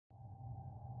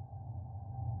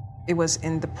It was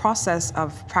in the process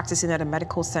of practicing at a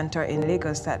medical center in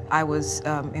Lagos that I was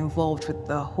involved with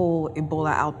the whole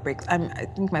Ebola outbreak. I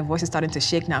think my voice is starting to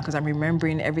shake now because I'm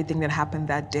remembering everything that happened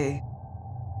that day.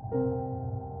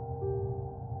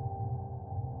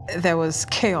 There was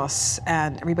chaos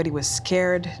and everybody was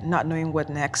scared, not knowing what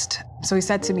next. So he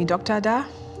said to me, "Dr. Ada,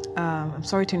 I'm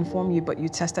sorry to inform you, but you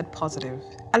tested positive."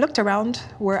 I looked around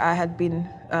where I had been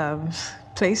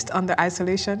placed under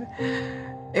isolation.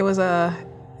 It was a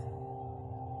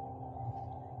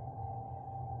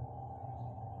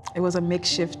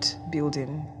makeshift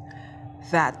building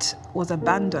that was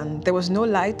abandoned. There was no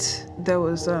light. There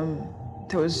was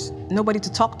nobody to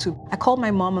talk to. I called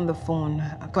my mom on the phone.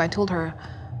 I told her,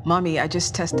 "Mommy, I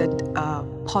just tested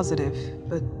positive,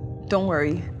 but don't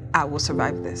worry, I will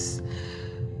survive this."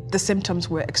 The symptoms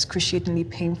were excruciatingly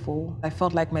painful. I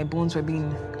felt like my bones were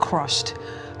being crushed.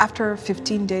 After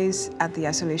 15 days at the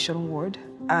isolation ward,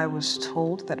 I was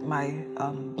told that my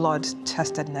blood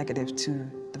tested negative to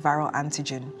the viral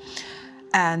antigen.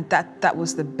 And that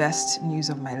was the best news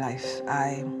of my life.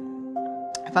 I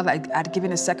felt like I'd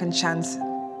given a second chance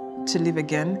to live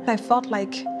again. I felt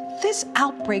like this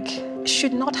outbreak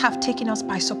should not have taken us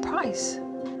by surprise.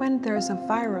 When there's a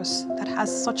virus that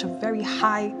has such a very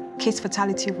high case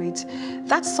fatality rate,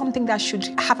 that's something that should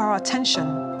have our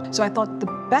attention. So I thought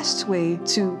the best way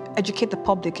to educate the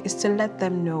public is to let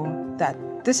them know that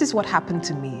this is what happened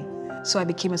to me. So I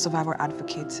became a survivor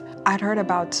advocate. I'd heard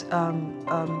about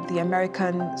the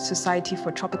American Society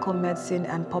for Tropical Medicine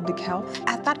and Public Health.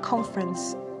 At that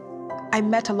conference, I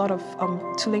met a lot of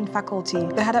Tulane faculty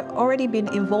that had already been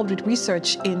involved with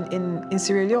research in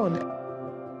Sierra Leone.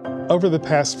 Over the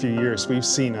past few years, we've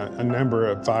seen a number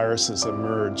of viruses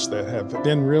emerge that have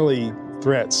been really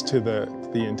threats to the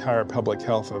entire public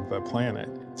health of the planet.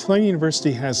 Tulane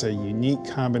University has a unique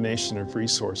combination of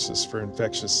resources for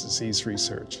infectious disease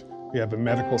research. We have a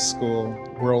medical school,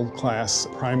 world-class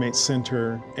primate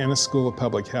center, and a school of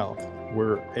public health.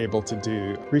 We're able to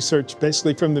do research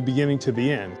basically from the beginning to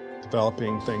the end,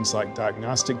 developing things like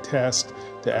diagnostic tests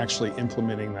to actually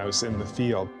implementing those in the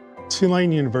field.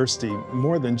 Tulane University,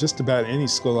 more than just about any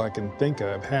school I can think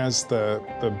of, has the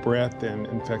breadth in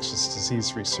infectious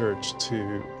disease research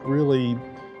to really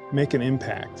make an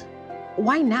impact.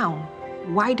 Why now?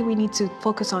 Why do we need to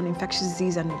focus on infectious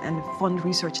disease and fund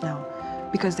research now?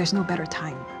 Because there's no better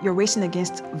time. You're racing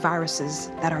against viruses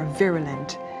that are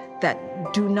virulent, that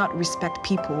do not respect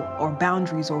people or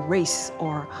boundaries or race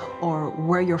or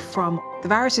where you're from. The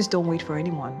viruses don't wait for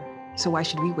anyone, so why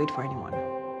should we wait for anyone?